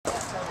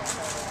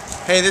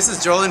Hey, this is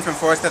Jolan from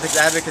Forest Ethics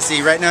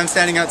Advocacy. Right now I'm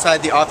standing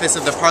outside the office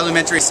of the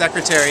Parliamentary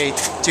Secretary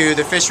to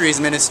the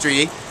Fisheries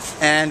Ministry,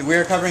 and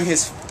we're covering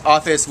his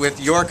office with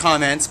your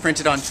comments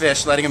printed on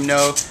fish, letting him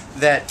know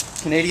that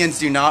Canadians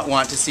do not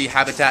want to see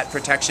habitat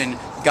protection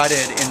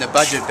gutted in the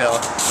budget bill.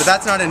 But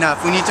that's not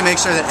enough. We need to make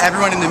sure that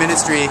everyone in the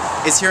ministry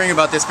is hearing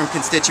about this from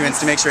constituents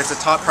to make sure it's a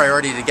top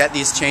priority to get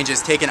these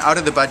changes taken out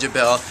of the budget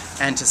bill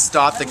and to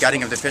stop the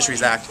gutting of the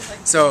Fisheries Act.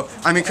 So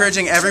I'm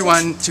encouraging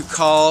everyone to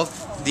call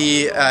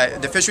the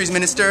Fisheries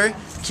Minister,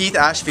 Keith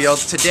Ashfield,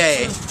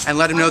 today and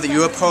let him know that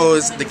you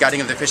oppose the gutting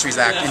of the Fisheries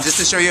Act. And just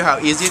to show you how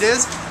easy it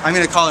is, I'm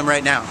going to call him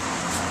right now.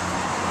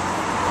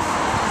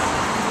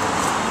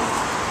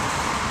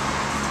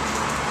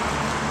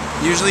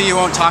 Usually you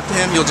won't talk to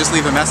him, you'll just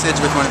leave a message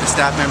with one of the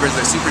staff members.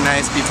 They're super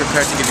nice. Be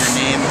prepared to give your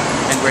name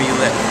and where you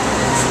live.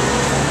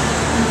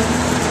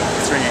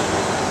 It's ringing.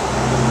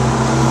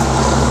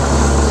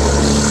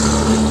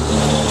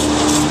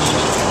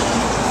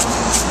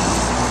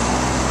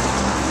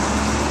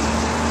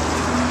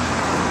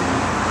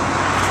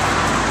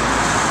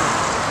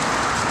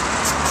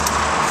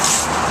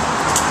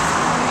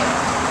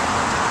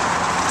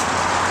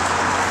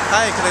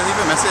 Hi, could I leave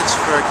a message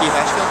for Keith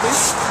Ashfield,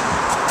 please?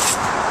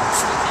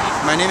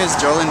 My name is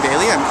Jolan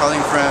Bailey. I'm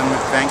calling from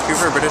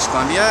Vancouver, British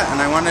Columbia,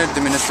 and I wanted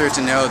the Minister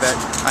to know that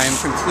I am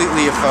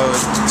completely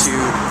opposed to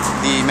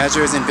the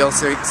measures in Bill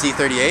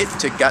C-38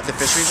 to gut the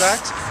Fisheries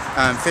Act.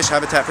 Fish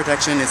habitat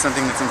protection is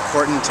something that's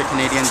important to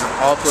Canadians of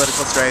all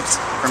political stripes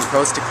from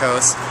coast to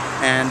coast,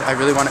 and I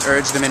really want to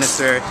urge the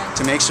Minister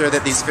to make sure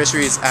that these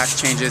Fisheries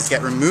Act changes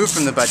get removed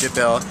from the budget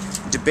bill,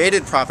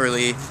 debated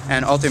properly,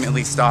 and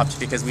ultimately stopped,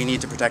 because we need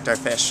to protect our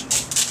fish.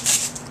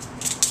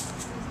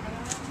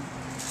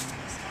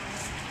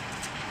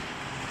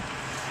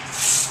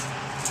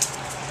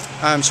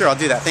 Sure, I'll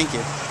do that. Thank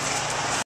you.